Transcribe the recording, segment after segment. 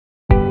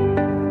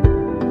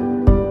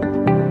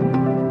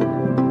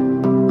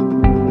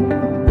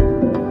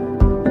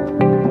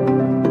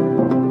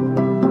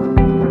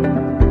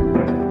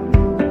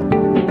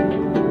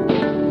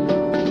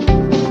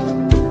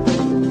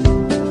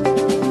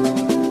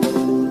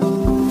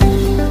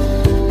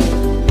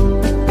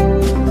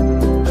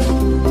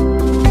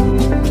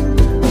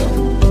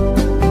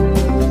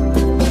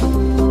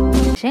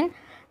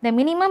The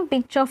minimum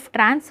pitch of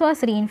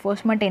transverse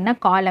reinforcement in a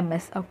column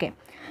is, okay,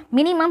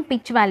 minimum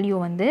pitch value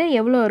வந்து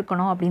எவ்வளோ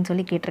இருக்கணும் அப்படின்னு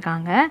சொல்லி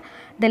கேட்டிருக்காங்க.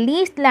 The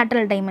least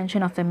lateral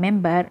dimension of the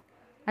member,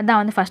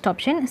 அதான் வந்து first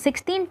option,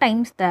 16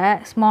 times the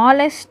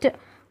smallest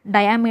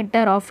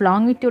diameter of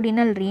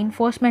longitudinal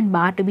reinforcement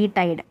bar to be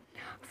tied,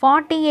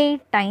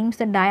 48 times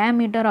the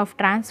diameter of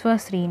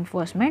transverse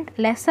reinforcement,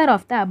 lesser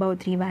of the above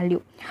 3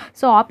 value.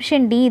 So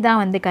option D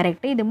தான் வந்து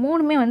correct. இது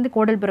மூணுமே வந்து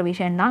codal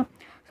provision தான்.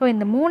 So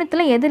இந்த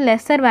மூணுத்தில் எது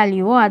lesser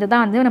வேல்யூவோ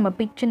அதுதான் வந்து நம்ம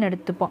பிட்ச்னு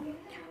எடுத்துப்போம்.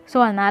 ஸோ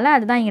அதனால்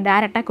அதுதான் இங்கே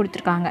டேரெக்டாக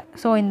கொடுத்துருக்காங்க.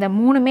 ஸோ இந்த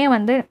மூணுமே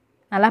வந்து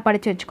நல்லா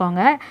படித்து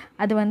வச்சுக்கோங்க.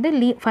 அது வந்து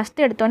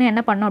ஃபஸ்ட்டு எடுத்தோன்னே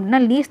என்ன பண்ணோம் அப்படின்னா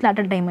லீஸ்ட்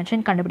லேட்டரல்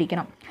டைமென்ஷன்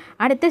கண்டுபிடிக்கணும்.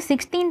 அடுத்து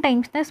 16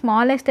 times the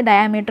smallest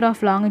diameter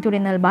of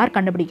லாங்கிட்யூடினல் பார்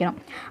கண்டுபிடிக்கணும்.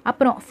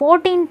 அப்புறம்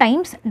 14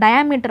 times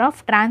diameter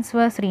of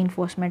transverse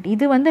reinforcement.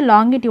 இது வந்து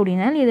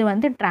லாங்கிட்யூடினல், இது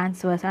வந்து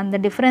டிரான்ஸ்வர்ஸ். அந்த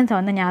டிஃப்ரென்ஸை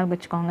வந்து ஞாபகம்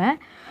வச்சுக்கோங்க.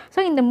 ஸோ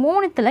இந்த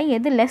மூணுத்தில்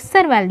எது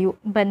லெஸ்ஸர் வேல்யூ,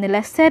 இப்போ இந்த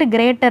லெஸ்ஸர்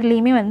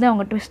கிரேட்டர்லேயுமே வந்து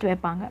அவங்க ட்விஸ்ட்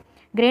வைப்பாங்க.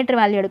 கிரேட்டர்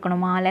வேல்யூ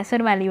எடுக்கணுமா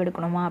லெஸ்ஸர் வேல்யூ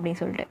எடுக்கணுமா அப்படின்னு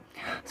சொல்லிட்டு.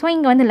 ஸோ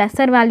இங்கே வந்து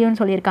லெஸ்ஸர் வேல்யூன்னு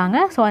சொல்லியிருக்காங்க.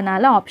 ஸோ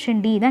அதனால்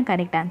ஆப்ஷன் டி தான்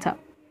correct answer.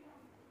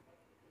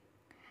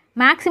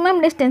 Maximum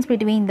distance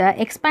between the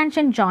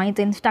expansion joints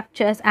in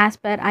structures as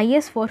per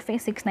IS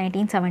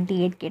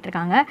 456/1978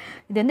 கேட்டிருக்காங்க.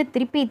 இது வந்து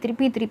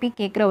திருப்பி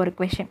கேட்குற ஒரு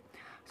கொஷின்.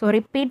 ஸோ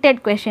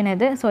ரிப்பீட்டட் கொஷின்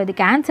இது. ஸோ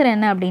இதுக்கு ஆன்சர்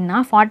என்ன அப்படின்னா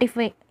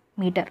 45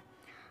 மீட்டர்.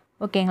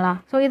 ஓகேங்களா?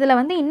 ஸோ இதில்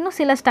வந்து இன்னும்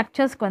சில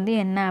ஸ்ட்ரக்சர்ஸ்க்கு வந்து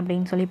என்ன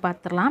அப்படின்னு சொல்லி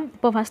பார்த்துடலாம்.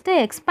 இப்போ ஃபஸ்ட்டு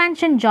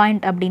எக்ஸ்பான்ஷன்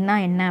ஜாயிண்ட் அப்படின்னா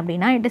என்ன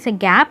அப்படின்னா, it is a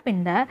gap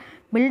in the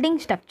building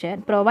structure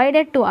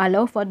provided to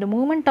allow for the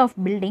movement of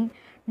building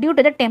due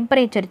to the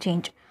temperature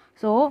change.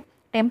 So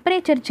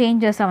temperature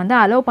சேஞ்சஸை வந்து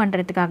அலோவ்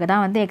பண்ணுறதுக்காக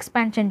தான் வந்து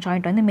எக்ஸ்பான்ஷன்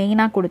ஜாயிண்ட் வந்து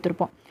மெயினாக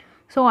கொடுத்துருப்போம்.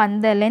 ஸோ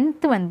அந்த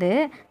லென்த் வந்து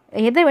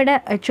எதை விட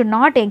it should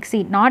not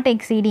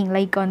exceeding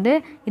like வந்து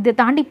இது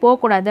தாண்டி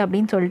போகக்கூடாது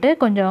அப்படின்னு சொல்லிட்டு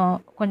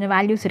கொஞ்சம்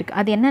வேல்யூஸ் இருக்குது.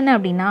 அது என்னென்ன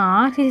அப்படின்னா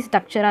ஆர்சிசி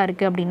ஸ்ட்ரக்சராக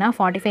இருக்குது அப்படின்னா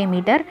 45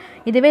 மீட்டர்,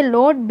 இதுவே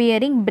லோட்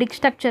பியரிங் பிரிக்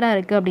ஸ்ட்ரக்சராக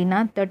இருக்குது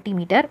அப்படின்னா 30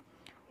 மீட்டர்,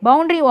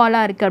 பவுண்ட்ரி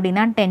வாலாக இருக்குது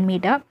அப்படின்னா 10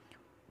 மீட்டர்,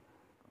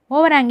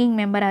 ஓவர் ஹேங்கிங்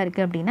மெம்பராக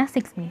இருக்குது அப்படின்னா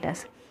 6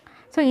 மீட்டர்ஸ்.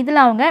 ஸோ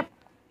இதில் அவங்க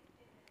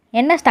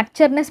என்ன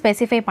ஸ்ட்ரக்சர்னு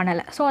ஸ்பெசிஃபை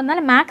பண்ணலை. ஸோ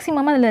அதனால்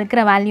மேக்ஸிமம் அதில்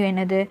இருக்கிற வேல்யூ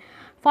என்னது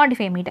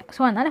 45 மீட்டர்.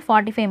 ஸோ அதனால்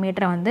 45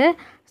 மீட்டரை வந்து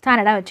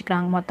ஸ்டாண்டர்டாக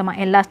வச்சுக்கிறாங்க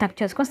மொத்தமாக எல்லா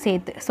ஸ்ட்ரக்சர்ஸ்க்கும்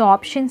சேர்த்து. ஸோ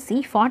ஆப்ஷன் சி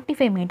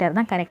 45 மீட்டர்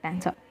தான் correct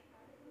answer.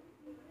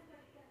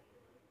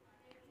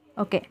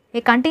 Okay,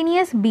 a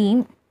continuous beam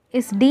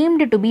is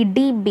deemed to be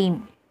deep beam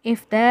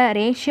if the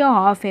ratio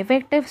of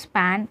effective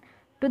span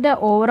to the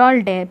overall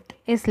depth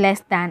is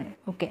less than.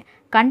 Okay,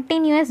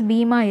 continuous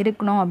பீமாக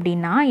இருக்கணும்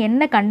அப்படின்னா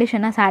என்ன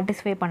கண்டிஷனை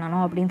satisfy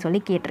பண்ணணும் அப்படின்னு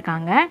சொல்லி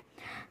கேட்டிருக்காங்க.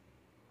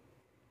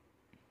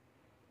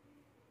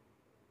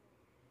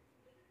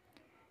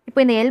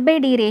 இப்போ இந்த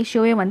L/D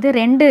ரேஷியோவே வந்து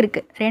 2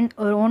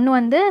 இருக்குது. ஒன்று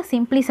வந்து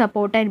சிம்பிளி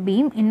சப்போர்ட்டட்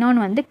பீம், இன்னொன்று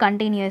வந்து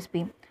கண்டினியூஸ்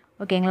பீம்.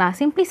 ஓகேங்களா?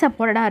 சிம்பிளி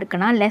சப்போர்ட்டடாக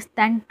இருக்குன்னா less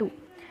than 2,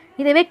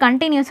 இதுவே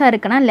கண்டினியூஸாக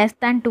இருக்குன்னா less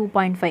than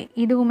 2.5.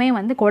 இதுவுமே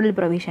வந்து கோடல்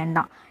ப்ரொவிஷன்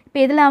தான். இப்போ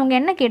இதில் அவங்க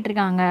என்ன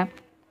கேட்டிருக்காங்க,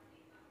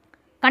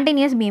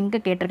 கண்டினியூஸ் பீமுக்கு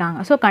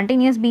கேட்டிருக்காங்க. ஸோ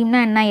கண்டினியூஸ்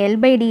பீம்னா என்ன,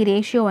 L/D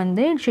ரேஷியோ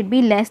வந்து it should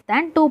be less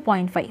than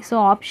 2.5. So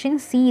option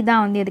C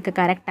தான் வந்து இதுக்கு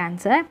கரெக்ட்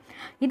ஆன்சர்.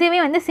 இதுவே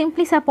வந்து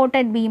சிம்பிளி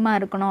சப்போர்ட்டட்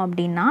பீமாக இருக்கணும்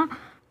அப்படின்னா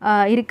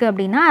இருக்குது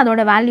அப்படின்னா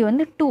அதோட வேல்யூ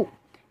வந்து 2,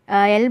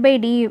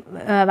 L/D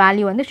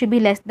வேல்யூ வந்து ஷுட் பி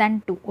லெஸ் தேன்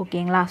 2.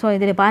 ஓகேங்களா? ஸோ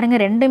இதில்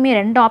பாருங்கள்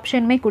ரெண்டு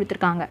ஆப்ஷனுமே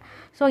கொடுத்துருக்காங்க.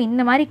 ஸோ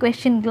இந்த மாதிரி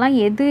கொஸ்டின்க்கெலாம்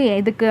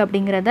எதுக்கு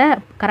அப்படிங்கிறத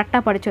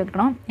கரெக்டாக படித்து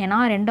வைக்கணும். ஏன்னா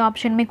 2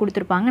 ஆப்ஷனுமே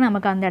கொடுத்துருப்பாங்க,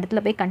 நமக்கு அந்த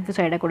இடத்துல போய்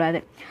கன்ஃபியூஸ்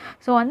ஆகிடக்கூடாது.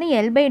 ஸோ வந்து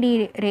L/D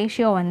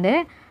ரேஷியோ வந்து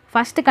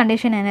ஃபஸ்ட்டு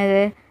கண்டிஷன்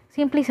என்னது,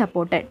 simply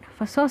supported.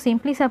 So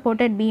simply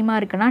supported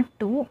பீமாக இருக்குன்னா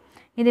 2,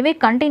 இதுவே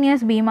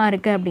கண்டினியூஸ் பீமாக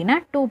இருக்குது அப்படின்னா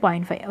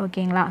 2.5.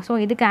 ஓகேங்களா?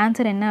 ஸோ இதுக்கு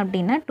ஆன்சர் என்ன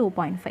அப்படின்னா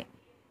 2.5.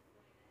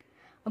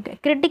 Okay,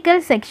 critical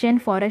section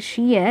for a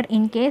shear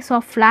in case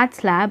of flat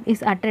slab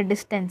is at a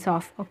distance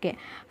of. Okay,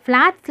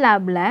 flat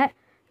slabல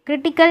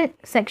critical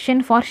section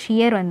for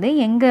shear வந்து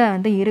எங்கே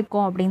வந்து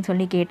இருக்கும் அப்படின்னு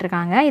சொல்லி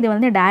கேட்டிருக்காங்க. இது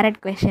வந்து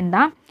டைரக்ட் கொஷின்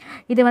தான்.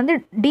 இது வந்து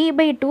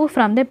D/2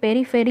 from the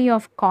periphery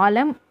of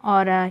column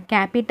or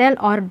capital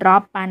or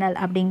drop panel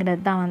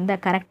அப்படிங்கிறது தான் வந்து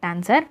கரெக்ட்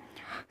ஆன்சர்.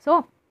 ஸோ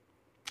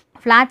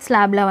ஃப்ளாட்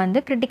ஸ்லாபில்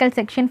வந்து critical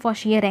section for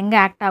shear எங்கே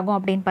ஆக்ட் ஆகும்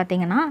அப்படின்னு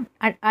பார்த்தீங்கன்னா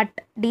at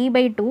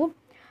D/2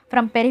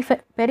 from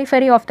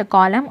periphery of the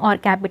column or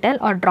capital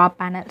or drop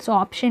panel. So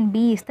option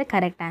B is the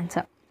correct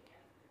answer.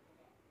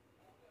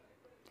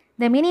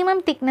 The minimum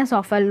thickness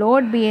of a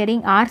load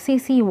bearing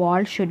RCC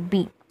wall should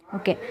be.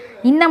 Okay,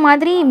 இந்த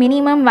மாதிரி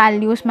minimum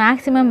values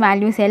maximum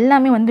values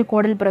எல்லாமே வந்து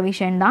கோடல்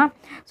provision தான்.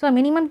 So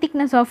minimum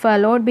thickness of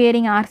load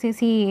bearing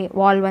RCC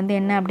வால் வந்து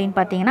என்ன அப்படின்னு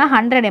பார்த்தீங்கன்னா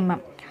 100 mm.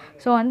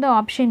 So வந்து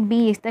option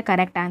B is the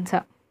correct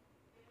answer.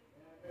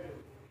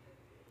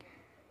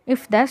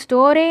 If the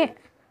storey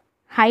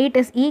height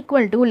is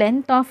equal to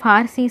length of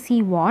RCC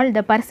wall,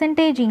 the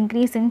percentage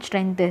increase in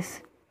strength is.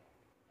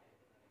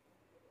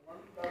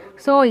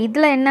 So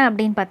இதில் என்ன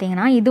அப்படின்னு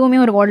பார்த்தீங்கன்னா இதுவுமே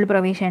ஒரு கோல்டு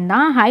ப்ரொவிஷன்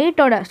தான்.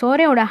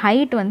 ஸ்டோரியோட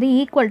ஹைட் வந்து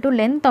equal to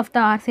length of the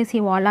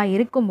RCC வாலாக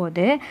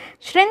இருக்கும்போது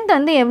strength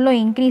வந்து எவ்வளோ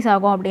இன்க்ரீஸ்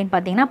ஆகும் அப்படின்னு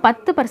பார்த்தீங்கன்னா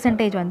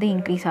 10% வந்து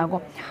இன்க்ரீஸ்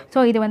ஆகும்.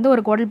 ஸோ இது வந்து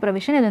ஒரு கோல்டு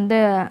ப்ரொவிஷன். இது வந்து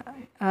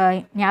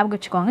ஞாபகம்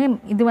வச்சுக்கோங்க.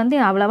 இது வந்து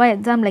அவ்வளோவா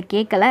எக்ஸாமில்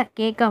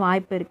கேட்க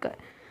வாய்ப்பு இருக்குது.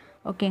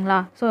 ஓகேங்களா?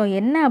 ஸோ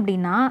என்ன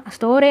அப்படின்னா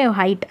ஸ்டோரே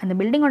ஹைட், அந்த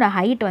பில்டிங்கோட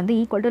ஹைட் வந்து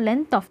equal to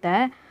length of the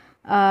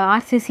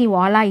RCC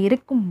வாலாக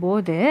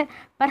இருக்கும்போது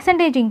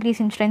பர்சன்டேஜ் இன்க்ரீஸ்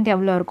இன் ஸ்ட்ரென்த்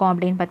எவ்வளோ இருக்கும்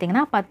அப்படின்னு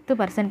பார்த்தீங்கன்னா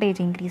 10%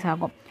 இன்க்ரீஸ்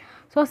ஆகும்.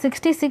 So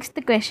 66th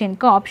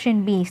கொஷனுக்கு option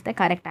B is the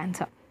correct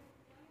answer.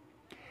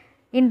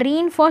 In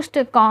reinforced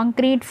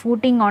concrete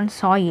footing on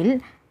soil,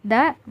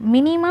 the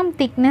minimum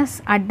thickness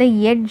at the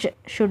edge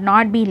should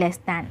not be less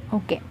than.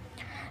 Okay,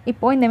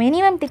 இப்போது இந்த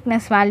minimum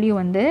thickness value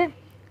வந்து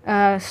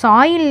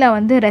சாயிலில்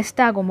வந்து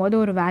rest ஆகும்போது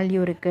ஒரு value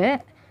இருக்குது,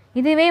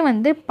 இதுவே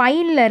வந்து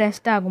பைலில்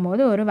ரெஸ்ட்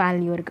ஆகும்போது ஒரு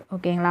வேல்யூ இருக்குது.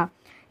 ஓகேங்களா?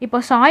 இப்போ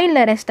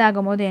சாயிலில் ரெஸ்ட்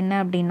ஆகும்போது என்ன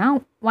அப்படின்னா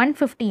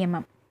 150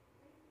 mm,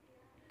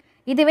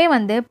 இதுவே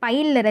வந்து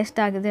பைலில் ரெஸ்ட்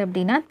ஆகுது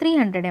அப்படின்னா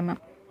 300 mm.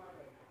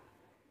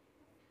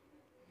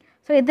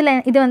 ஸோ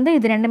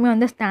இது ரெண்டுமே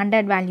வந்து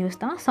ஸ்டாண்டர்ட்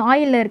வேல்யூஸ் தான்.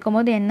 சாயிலில்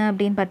இருக்கும்போது என்ன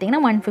அப்படின்னு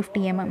பார்த்தீங்கன்னா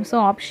 150 mm. So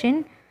option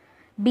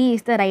B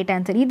is the right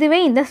answer. இதுவே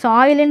இந்த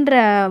சாயிலுன்ற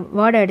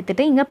வேர்டை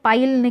எடுத்துகிட்டு இங்கே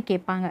பைல்னு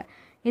கேட்பாங்க,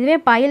 இதுவே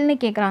பைல்னு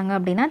கேட்குறாங்க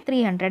அப்படின்னா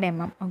 300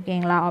 mm.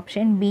 ஓகேங்களா?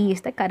 Option B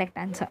is the correct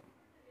answer.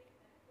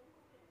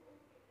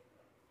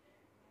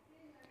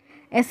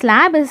 A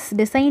slab is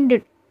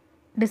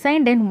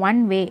designed in one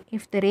way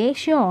if the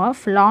ratio of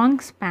long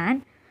span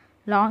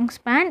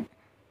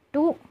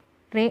to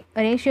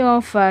ratio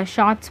of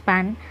short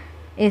span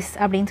is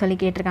அப்படின்னு சொல்லி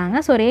கேட்டிருக்காங்க.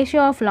 So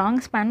ratio of long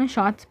ஸ்பேனும்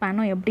short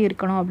ஸ்பேனும் எப்படி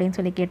இருக்கணும் அப்படின்னு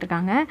சொல்லி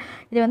கேட்டிருக்காங்க.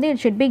 இது வந்து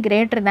it should be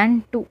greater than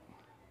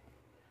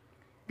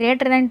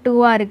 2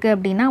 இருக்குது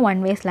அப்படின்னா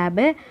 1 way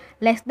ஸ்லாபு,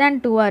 less than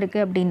 2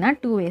 இருக்குது அப்படின்னா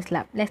 2 way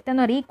slab, less than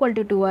or equal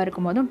to 2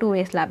 இருக்கும் போதும் 2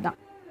 way ஸ்லாப் தான்.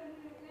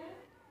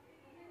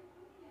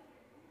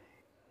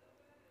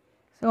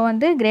 ஸோ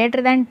வந்து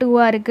greater than 2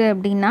 இருக்குது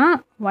அப்படின்னா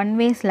 1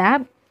 way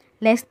slab,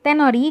 less than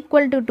or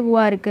equal to 2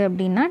 இருக்குது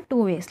அப்படின்னா 2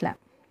 way ஸ்லாப்.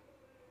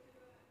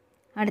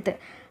 அடுத்து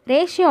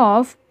ratio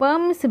of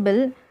permissible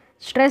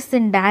stress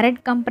in direct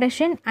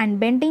compression and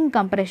bending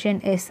compression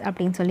is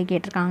அப்படின்னு சொல்லி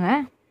கேட்டிருக்காங்க.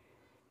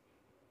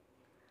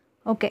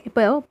 ஓகே,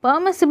 இப்போ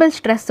permissible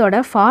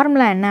ஸ்ட்ரெஸ்ஸோட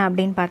ஃபார்முலா என்ன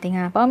அப்படின்னு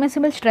பார்த்தீங்கன்னா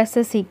permissible stress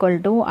is equal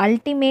to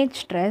ultimate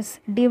stress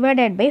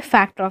divided by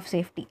factor of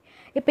safety.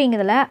 இப்போ இங்கே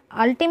இதில்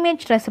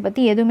அல்டிமேட் ஸ்ட்ரெஸ்ஸை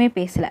பற்றி எதுவுமே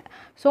பேசலை.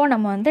 ஸோ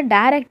நம்ம வந்து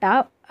டைரெக்டாக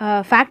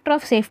ஃபேக்டர்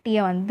ஆஃப்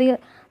சேஃப்டியை வந்து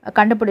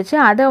கண்டுபிடிச்சி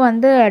அதை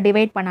வந்து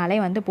டிவைட் பண்ணாலே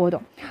வந்து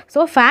போதும். ஸோ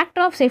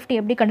ஃபேக்டர் ஆஃப் சேஃப்டி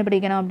எப்படி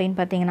கண்டுபிடிக்கணும் அப்படின்னு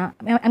பார்த்தீங்கன்னா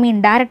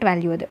டைரக்ட்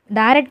வேல்யூ, அது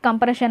டைரக்ட்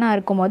கம்ப்ரெஷனாக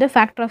இருக்கும்போது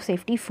ஃபேக்டர் ஆஃப்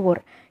சேஃப்டி 4,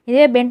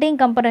 இதே பெண்டிங்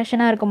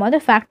கம்ப்ரெஷனாக இருக்கும்போது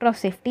ஃபேக்டர் ஆஃப்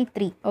சேஃப்டி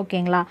 3.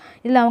 ஓகேங்களா?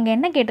 இதில் அவங்க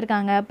என்ன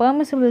கேட்டிருக்காங்க,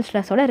 பெர்மிசிபிள்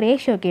ஸ்ட்ரெஸ்ஸோட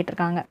ரேஷியோ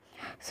கேட்டிருக்காங்க.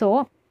 So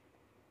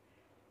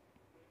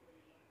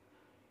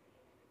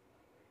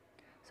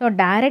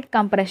direct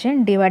compression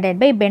divided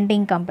by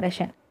bending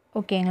compression.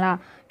 ஓகேங்களா?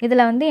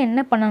 இதில் வந்து என்ன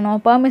பண்ணணும்,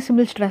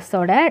 பெர்மிசிபிள்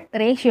ஸ்ட்ரெஸ்ஸோட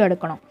ரேஷியோ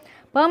எடுக்கணும்.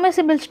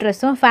 Permissible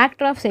ஸ்ட்ரெஸ்ஸும்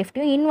factor of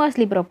சேஃப்டியும்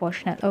inversely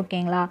proportional.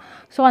 ஓகேங்களா?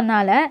 ஸோ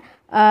அதனால்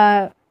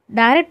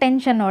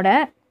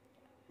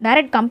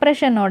டைரக்ட்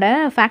கம்ப்ரெஷனோட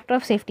ஃபேக்டர்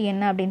ஆஃப் சேஃப்டி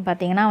என்ன அப்படின்னு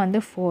பார்த்தீங்கன்னா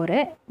வந்து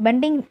 4,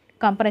 பெண்டிங்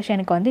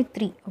கம்ப்ரெஷனுக்கு வந்து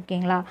 3.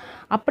 ஓகேங்களா?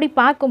 அப்படி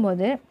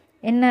பார்க்கும்போது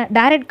என்ன,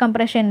 டைரக்ட்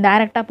கம்ப்ரெஷன்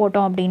டைரெக்டாக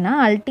போட்டோம் அப்படின்னா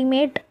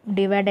ultimate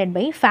divided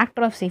by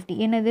factor of safety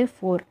என்னது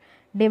 4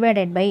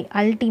 divided by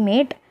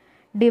ultimate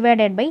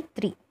divided by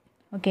 3.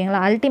 ஓகேங்களா?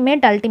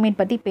 அல்டிமேட்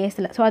பற்றி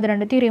பேசலை. ஸோ அது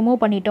ரெண்டுத்தையும் ரிமூவ்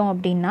பண்ணிட்டோம்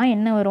அப்படின்னா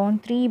என்ன வரும்,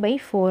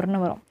 3/4ன்னு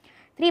வரும்.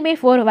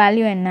 3/4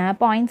 வேல்யூ என்ன,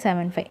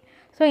 0.75.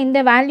 ஸோ இந்த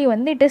வேல்யூ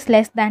வந்து இட் இஸ்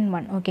லெஸ் தேன்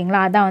 1. ஓகேங்களா?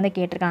 அதான் வந்து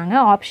கேட்டிருக்காங்க.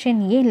 ஆப்ஷன்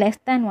ஏ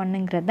லெஸ் தேன்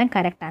 1ங்கிறது தான்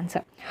கரெக்ட்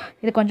ஆன்சர்.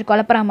 இது கொஞ்சம்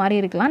குழப்பற மாதிரி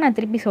இருக்கலாம், நான்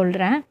திருப்பி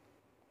சொல்கிறேன்.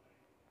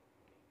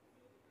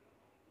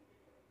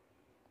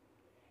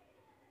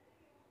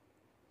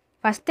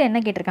 ஃபஸ்ட்டு என்ன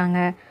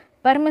கேட்டிருக்காங்க,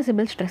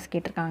 permissible stress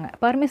கேட்டிருக்காங்க.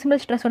 permissible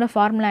stressோட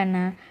ஃபார்முலா என்ன,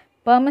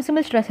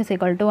 permissible stress is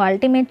equal to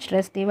ultimate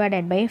stress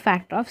divided by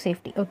factor of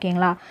safety.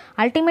 ஓகேங்களா?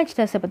 அல்டிமேட்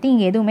ஸ்ட்ரெஸ்ஸை பற்றி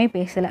இங்கே எதுவுமே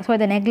பேசலை. ஸோ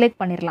இதை நெக்லெக்ட்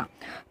பண்ணிடலாம்.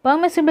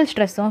 permissible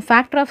ஸ்ட்ரெஸ்ஸும்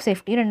ஃபேக்டர் ஆஃப்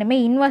சேஃப்டி ரெண்டுமே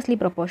இன்வர்ஸ்லி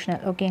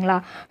ப்ரொபோர்ஷனல். ஓகேங்களா?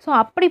 ஸோ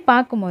அப்படி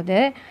பார்க்கும்போது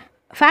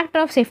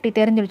factor of safety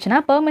தெரிஞ்சிருச்சுன்னா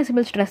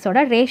permissible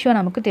ஸ்ட்ரெஸ்ஸோட ratio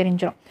நமக்கு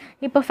தெரிஞ்சிடும்.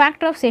 இப்போ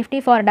factor of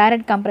safety for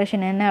direct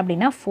compression என்ன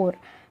அப்படின்னா 4,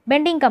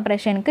 பெண்டிங்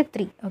கம்ப்ரெஷனுக்கு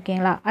 3.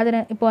 ஓகேங்களா?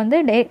 அதில் இப்போ வந்து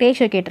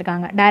ரேஷியோ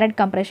கேட்டிருக்காங்க,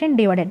 direct compression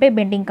divided by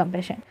bending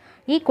compression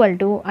equal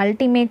to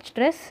ultimate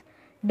stress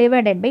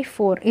divided by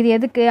 4. இது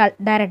எதுக்கு,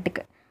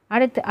 டைரக்ட்டுக்கு.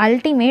 அடுத்து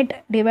அல்டிமேட்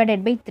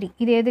டிவைடட் பை 3,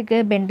 இது எதுக்கு,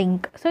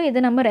 பெண்டிங்க்கு. ஸோ இது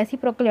நம்ம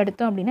ரெசிப்ரோக்கல்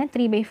எடுத்தோம் அப்படின்னா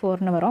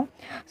 3/4ன்னு வரும்.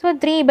 So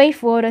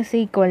 3/4 is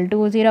equal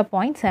to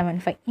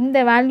 0.75. இந்த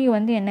வேல்யூ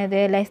வந்து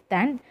என்னது, less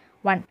than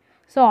 1.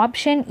 So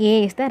option A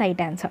is the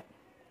right answer.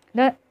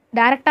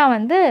 டைரெக்டாக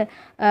வந்து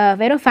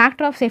வெறும்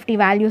ஃபேக்டர் ஆஃப் சேஃப்டி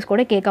வேல்யூஸ்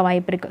கூட கேட்க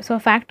வாய்ப்பு இருக்குது. So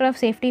factor of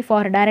safety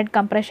for direct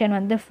compression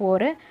வந்து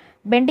 4,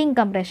 பெண்டிங்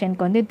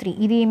கம்ப்ரெஷனுக்கு வந்து 3.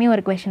 இதையுமே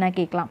ஒரு கொஷனாக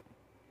கேட்கலாம்.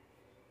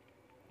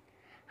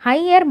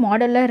 Higher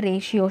modular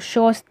ratio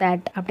shows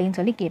that அப்படின்னு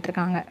சொல்லி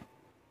கேட்டிருக்காங்க.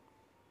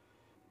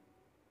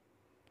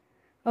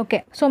 Okay,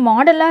 so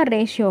modular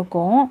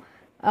ரேஷியோக்கும்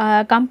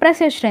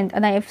compressive strength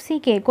அதான்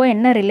எஃப்சிகேக்கும்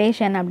என்ன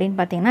ரிலேஷன் அப்படின்னு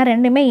பார்த்தீங்கன்னா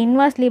ரெண்டுமே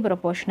இன்வர்ஸ்லி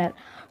ப்ரொபோர்ஷனல்.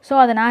 ஸோ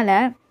அதனால்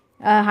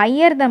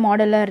higher the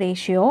modular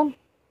ratio,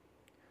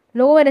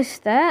 lower is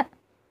the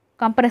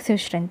compressive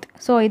strength.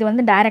 So இது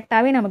வந்து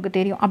டைரெக்டாகவே நமக்கு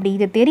தெரியும். அப்படி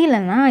இது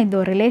தெரியலன்னா இந்த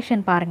ஒரு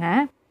ரிலேஷன்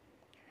பாருங்கள்.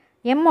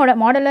 எம்மோட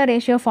மாடுலர்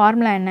ரேஷியோ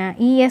ஃபார்முலா என்ன?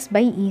 ES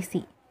by EC.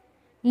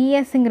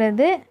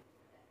 ESங்கிறது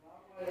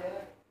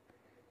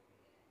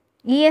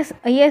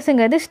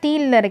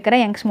ஸ்டீலில் இருக்கிற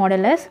யங்ஸ்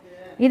மாடுலஸ்,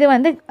 இது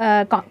வந்து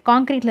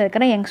காங்க்ரீட்டில்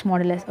இருக்கிற யங்ஸ்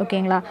மாடுலஸ்.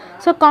 ஓகேங்களா?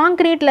 ஸோ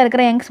காங்க்ரீட்டில்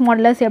இருக்கிற யங்ஸ்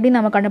மாடுலஸ் எப்படி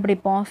நம்ம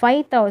கண்டுபிடிப்போம்?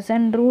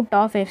 5000 ரூட்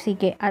ஆஃப்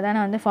FCK,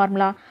 அதான வந்து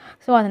ஃபார்முலா.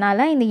 ஸோ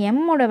அதனால் இந்த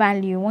எம்மோட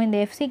வேல்யூவும் இந்த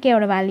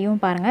FCKயோட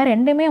வேல்யூவும் பாருங்கள்,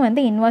 ரெண்டுமே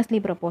வந்து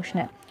இன்வர்ஸ்லி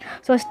ப்ரொபோர்ஷனல்.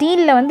 ஸோ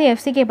ஸ்டீலில் வந்து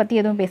FCK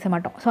பற்றி எதுவும் பேச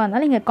மாட்டோம். ஸோ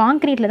அதனால் இங்கே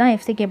காங்க்ரீட்டில் தான்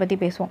FCK பற்றி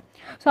பேசுவோம்.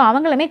 ஸோ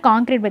அவங்களுமே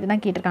காங்க்ரீட் பற்றி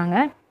தான் கேட்டிருக்காங்க.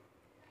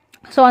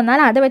 ஸோ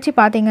அதனால் அதை வச்சு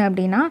பார்த்தீங்க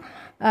அப்படின்னா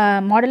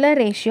modular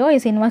ratio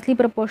is inversely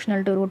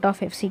proportional to root of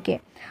FCK.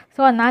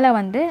 So அதனால்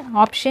வந்து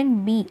option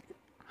B,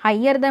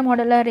 higher the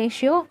modular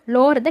ratio,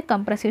 lower the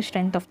compressive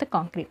strength of the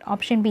concrete.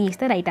 Option B is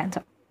the right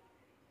answer.